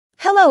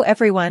Hello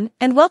everyone,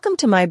 and welcome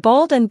to my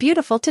Bold and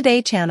Beautiful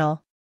Today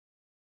channel.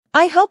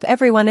 I hope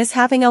everyone is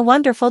having a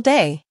wonderful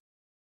day.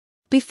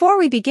 Before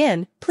we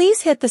begin,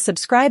 please hit the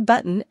subscribe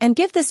button and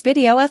give this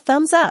video a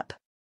thumbs up.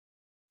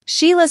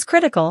 Sheila's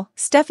critical,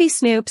 Steffy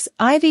snoops,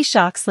 Ivy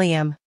shocks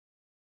Liam.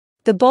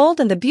 The bold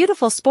and the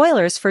beautiful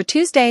spoilers for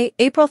Tuesday,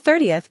 April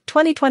 30th,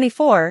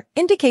 2024,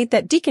 indicate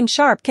that Deacon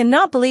Sharp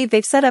cannot believe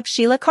they've set up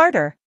Sheila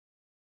Carter.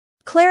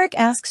 Cleric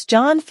asks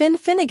John Finn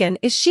Finnegan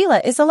if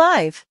Sheila is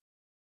alive.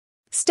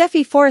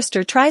 Steffy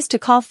Forrester tries to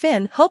call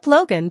Finn. Hope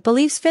Logan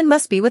believes Finn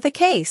must be with a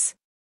case.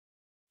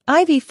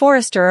 Ivy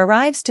Forrester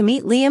arrives to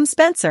meet Liam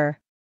Spencer.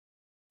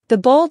 The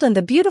bold and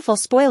the beautiful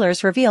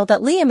spoilers reveal that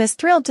Liam is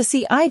thrilled to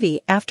see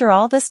Ivy after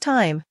all this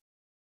time.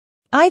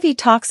 Ivy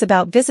talks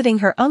about visiting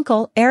her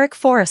uncle, Eric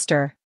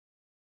Forrester.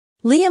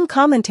 Liam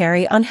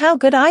commentary on how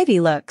good Ivy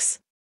looks.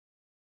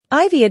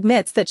 Ivy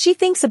admits that she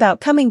thinks about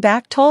coming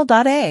back.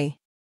 Toll.a.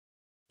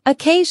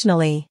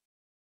 Occasionally.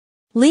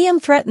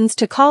 Liam threatens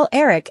to call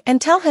Eric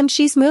and tell him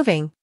she's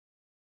moving.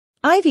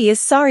 Ivy is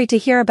sorry to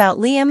hear about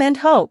Liam and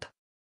Hope.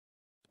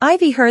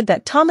 Ivy heard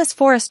that Thomas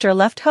Forrester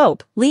left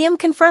Hope. Liam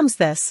confirms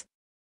this.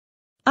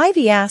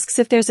 Ivy asks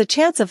if there's a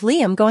chance of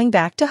Liam going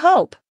back to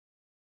Hope.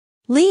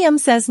 Liam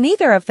says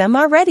neither of them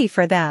are ready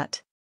for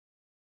that.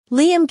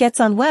 Liam gets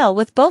on well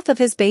with both of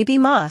his baby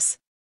Moss.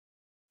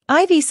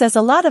 Ivy says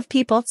a lot of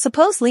people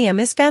suppose Liam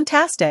is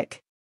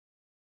fantastic.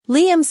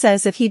 Liam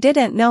says if he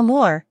didn't know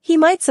more, he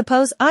might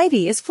suppose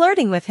Ivy is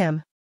flirting with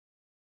him.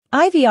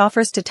 Ivy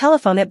offers to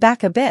telephone it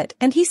back a bit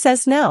and he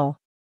says no.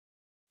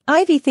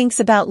 Ivy thinks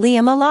about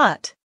Liam a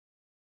lot.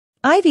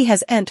 Ivy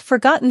hasn't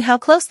forgotten how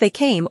close they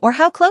came or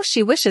how close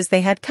she wishes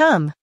they had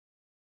come.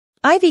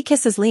 Ivy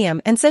kisses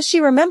Liam and says she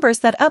remembers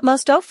that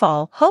utmost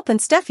awful. Hope and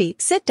Steffy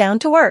sit down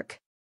to work.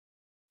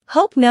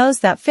 Hope knows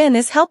that Finn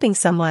is helping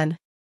someone.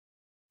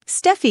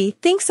 Steffy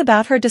thinks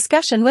about her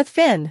discussion with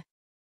Finn.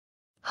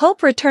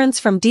 Hope returns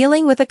from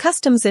dealing with a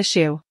customs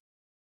issue.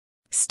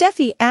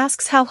 Steffy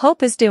asks how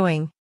Hope is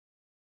doing.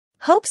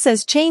 Hope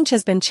says change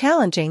has been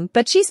challenging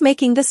but she's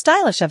making the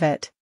stylish of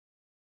it.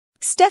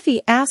 Steffy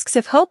asks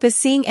if Hope is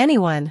seeing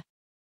anyone.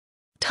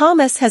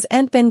 Thomas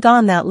hasn't been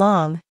gone that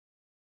long.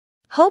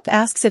 Hope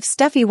asks if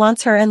Steffy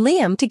wants her and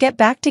Liam to get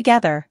back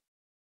together.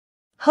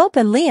 Hope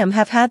and Liam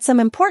have had some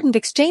important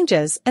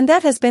exchanges and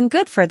that has been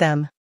good for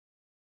them.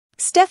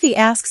 Steffy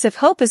asks if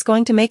Hope is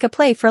going to make a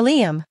play for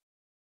Liam.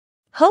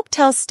 Hope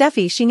tells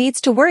Steffy she needs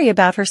to worry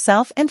about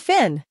herself and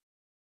Finn.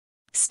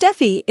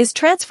 Steffy is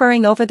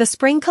transferring over the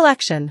spring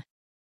collection.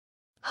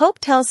 Hope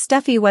tells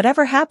Steffy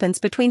whatever happens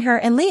between her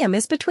and Liam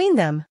is between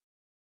them.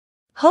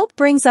 Hope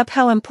brings up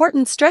how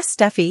important stress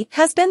Steffy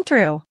has been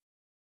through.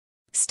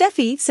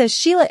 Steffy says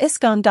Sheila is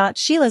gone.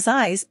 Sheila's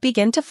eyes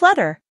begin to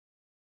flutter.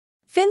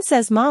 Finn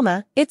says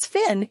Mama, it's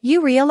Finn,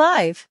 you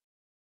alive.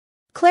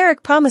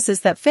 Cleric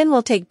promises that Finn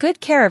will take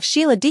good care of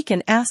Sheila.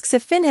 Deacon asks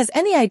if Finn has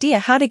any idea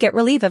how to get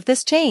relief of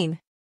this chain.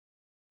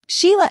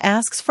 Sheila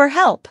asks for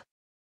help.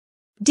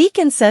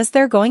 Deacon says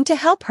they're going to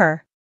help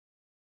her.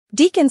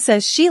 Deacon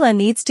says Sheila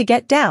needs to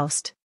get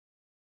doused.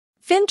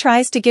 Finn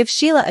tries to give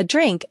Sheila a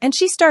drink and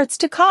she starts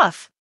to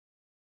cough.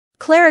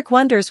 Cleric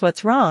wonders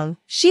what's wrong.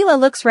 Sheila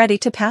looks ready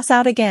to pass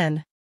out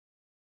again.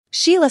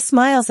 Sheila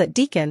smiles at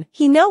Deacon.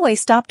 He no way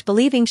stopped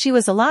believing she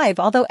was alive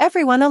although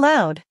everyone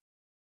allowed.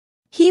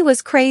 He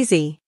was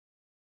crazy.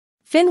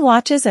 Finn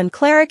watches and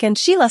Cleric and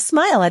Sheila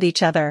smile at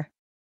each other.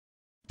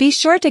 Be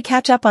sure to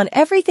catch up on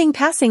everything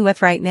passing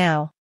with right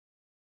now.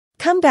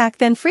 Come back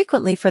then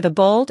frequently for the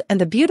bold and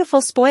the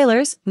beautiful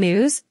spoilers,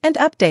 news, and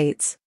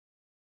updates.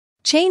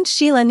 Change.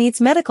 Sheila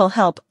needs medical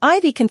help.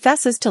 Ivy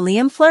confesses to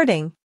Liam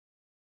flirting.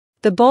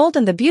 The bold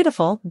and the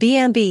beautiful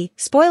B&B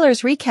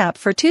spoilers recap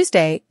for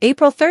Tuesday,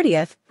 April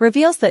 30th,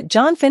 reveals that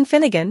John Finn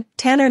Finnegan,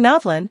 Tanner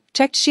Novlin,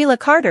 checked Sheila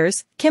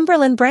Carter's,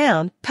 Kimberlyn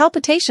Brown,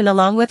 palpitation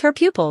along with her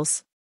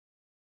pupils.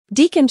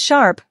 Deacon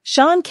Sharp,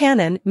 Sean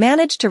Cannon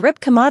managed to rip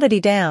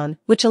commodity down,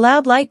 which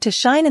allowed light to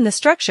shine in the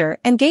structure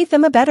and gave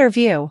them a better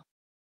view.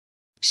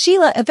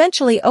 Sheila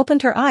eventually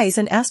opened her eyes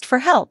and asked for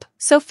help,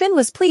 so Finn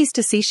was pleased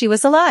to see she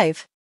was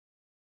alive.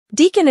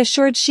 Deacon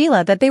assured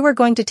Sheila that they were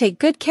going to take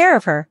good care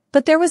of her,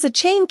 but there was a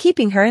chain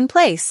keeping her in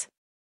place.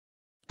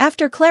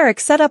 After Cleric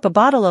set up a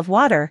bottle of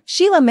water,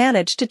 Sheila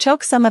managed to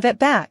choke some of it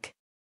back.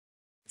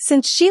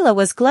 Since Sheila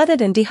was glutted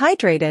and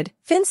dehydrated,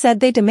 Finn said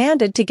they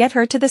demanded to get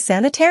her to the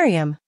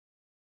sanitarium.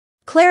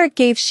 Cleric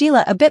gave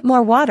Sheila a bit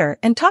more water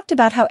and talked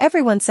about how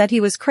everyone said he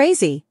was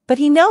crazy, but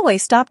he no way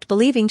stopped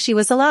believing she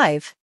was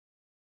alive.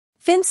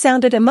 Finn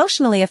sounded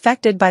emotionally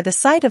affected by the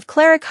sight of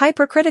Cleric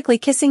hypercritically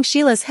kissing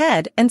Sheila's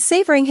head and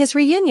savoring his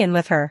reunion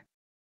with her.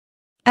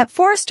 At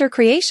Forrester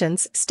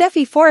Creations,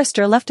 Steffy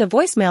Forrester left a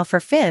voicemail for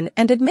Finn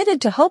and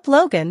admitted to Hope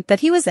Logan that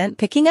he wasn't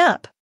picking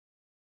up.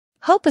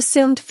 Hope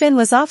assumed Finn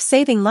was off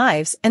saving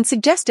lives and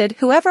suggested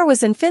whoever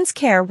was in Finn's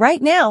care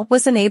right now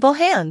was in able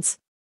hands.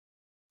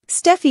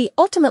 Steffy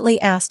ultimately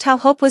asked how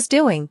Hope was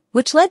doing,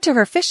 which led to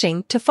her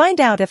fishing to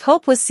find out if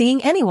Hope was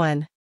seeing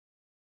anyone.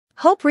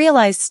 Hope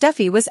realized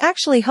Steffy was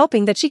actually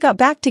hoping that she got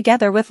back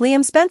together with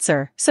Liam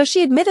Spencer, so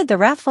she admitted the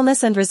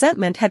wrathfulness and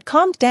resentment had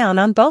calmed down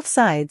on both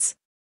sides.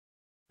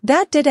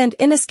 That didn't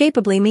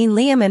inescapably mean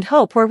Liam and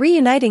Hope were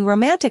reuniting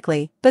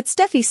romantically, but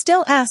Steffy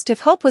still asked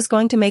if Hope was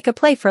going to make a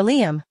play for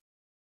Liam.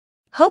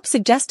 Hope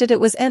suggested it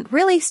wasn't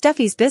really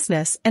Steffy's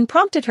business and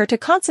prompted her to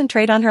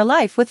concentrate on her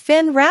life with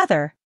Finn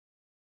rather.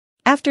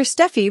 After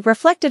Steffy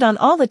reflected on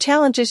all the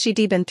challenges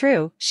she'd been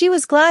through, she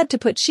was glad to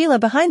put Sheila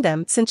behind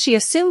them since she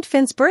assumed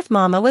Finn's birth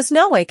mama was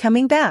no way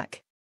coming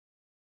back.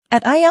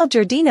 At Il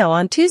Giardino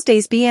on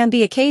Tuesday's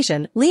B&B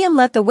occasion, Liam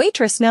let the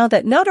waitress know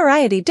that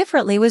Notoriety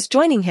Differently was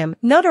joining him,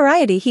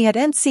 notoriety he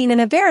hadn't seen in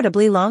a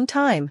veritably long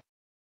time.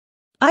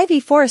 Ivy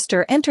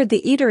Forrester entered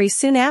the eatery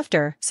soon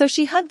after, so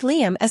she hugged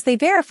Liam as they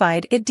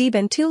verified it'd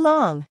been too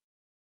long.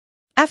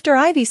 After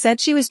Ivy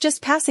said she was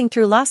just passing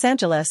through Los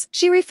Angeles,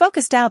 she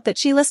refocused out that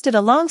she listed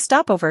a long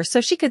stopover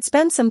so she could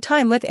spend some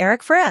time with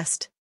Eric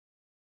Forrest.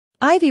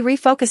 Ivy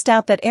refocused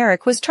out that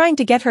Eric was trying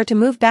to get her to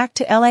move back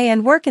to LA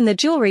and work in the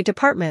jewelry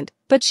department,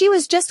 but she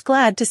was just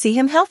glad to see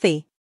him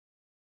healthy.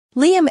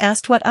 Liam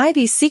asked what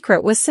Ivy's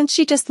secret was since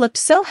she just looked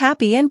so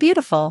happy and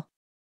beautiful.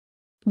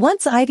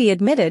 Once Ivy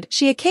admitted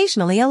she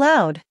occasionally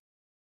allowed.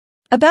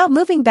 About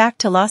moving back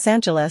to Los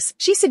Angeles,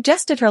 she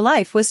suggested her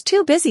life was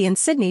too busy in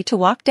Sydney to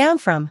walk down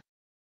from.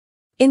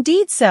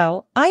 Indeed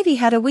so, Ivy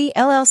had a wee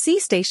LLC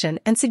station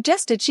and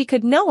suggested she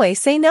could no way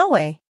say no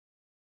way.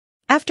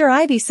 After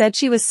Ivy said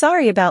she was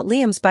sorry about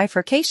Liam's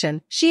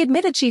bifurcation, she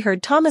admitted she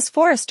heard Thomas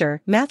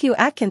Forrester, Matthew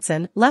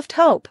Atkinson, left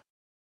Hope.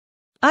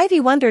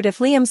 Ivy wondered if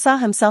Liam saw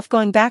himself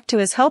going back to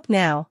his Hope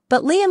now,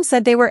 but Liam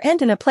said they were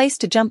in a place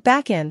to jump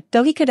back in,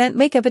 though he couldn't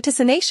make a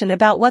vaticination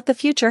about what the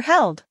future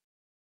held.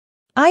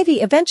 Ivy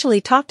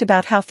eventually talked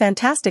about how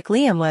fantastic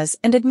Liam was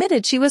and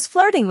admitted she was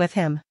flirting with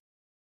him.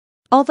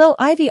 Although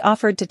Ivy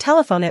offered to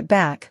telephone it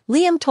back,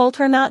 Liam told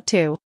her not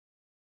to.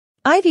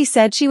 Ivy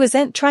said she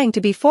wasn't trying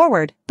to be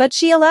forward, but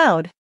she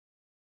allowed.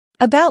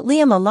 About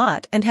Liam a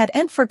lot and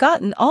hadn't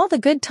forgotten all the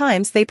good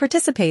times they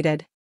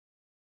participated.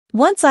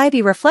 Once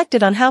Ivy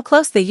reflected on how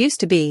close they used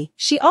to be,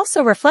 she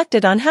also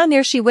reflected on how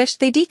near she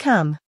wished they'd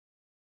come.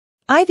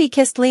 Ivy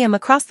kissed Liam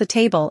across the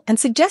table and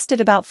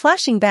suggested about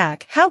flashing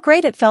back how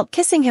great it felt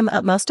kissing him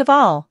up most of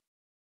all.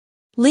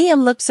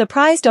 Liam looked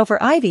surprised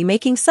over Ivy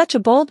making such a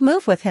bold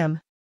move with him.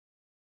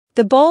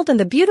 The bold and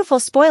the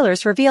beautiful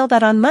spoilers reveal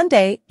that on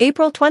Monday,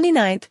 April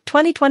 29,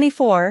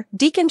 2024,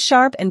 Deacon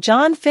Sharp and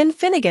John Finn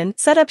Finnegan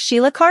set up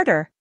Sheila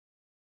Carter.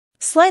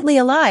 Slightly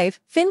alive,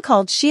 Finn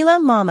called Sheila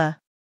Mama.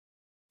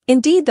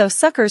 Indeed, though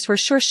suckers were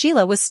sure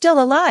Sheila was still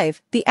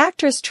alive, the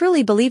actress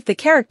truly believed the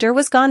character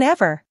was gone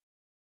ever.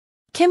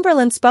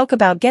 Kimberlin spoke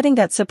about getting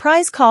that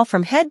surprise call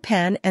from head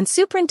pan and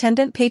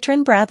superintendent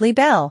patron Bradley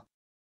Bell.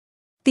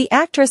 The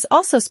actress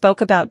also spoke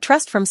about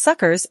trust from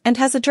suckers and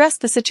has addressed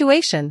the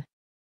situation.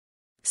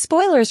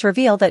 Spoilers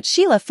reveal that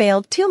Sheila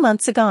failed 2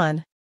 months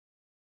ago.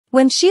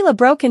 When Sheila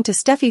broke into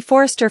Steffy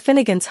Forrester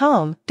Finnegan's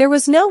home, there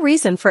was no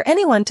reason for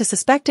anyone to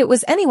suspect it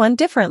was anyone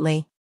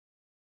differently.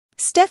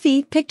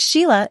 Steffy picked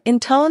Sheila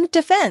in toned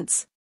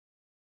defense.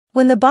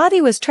 When the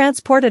body was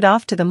transported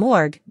off to the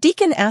morgue,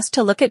 Deacon asked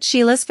to look at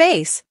Sheila's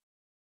face.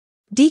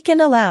 Deacon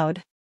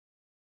allowed.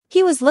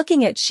 He was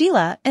looking at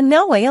Sheila and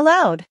no way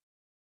allowed.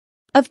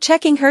 Of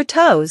checking her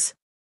toes.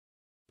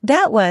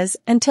 That was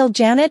until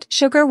Janet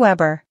Sugar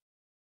Weber.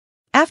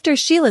 After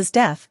Sheila's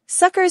death,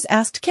 suckers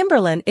asked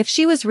Kimberlin if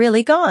she was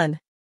really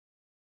gone.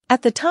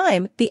 At the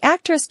time, the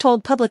actress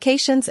told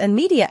publications and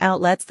media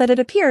outlets that it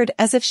appeared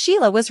as if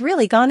Sheila was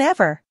really gone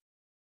ever.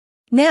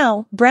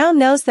 Now, Brown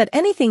knows that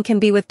anything can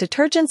be with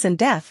detergents and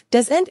death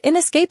doesn't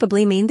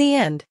inescapably mean the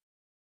end.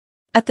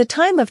 At the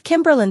time of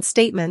Kimberlin's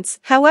statements,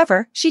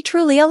 however, she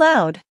truly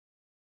allowed.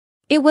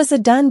 It was a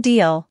done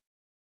deal.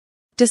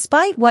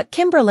 Despite what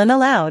Kimberlin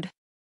allowed.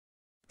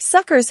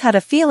 Suckers had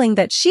a feeling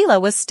that Sheila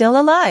was still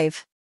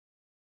alive.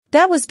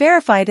 That was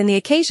verified in the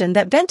occasion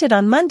that vented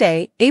on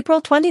Monday,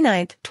 April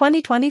 29,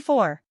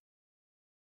 2024.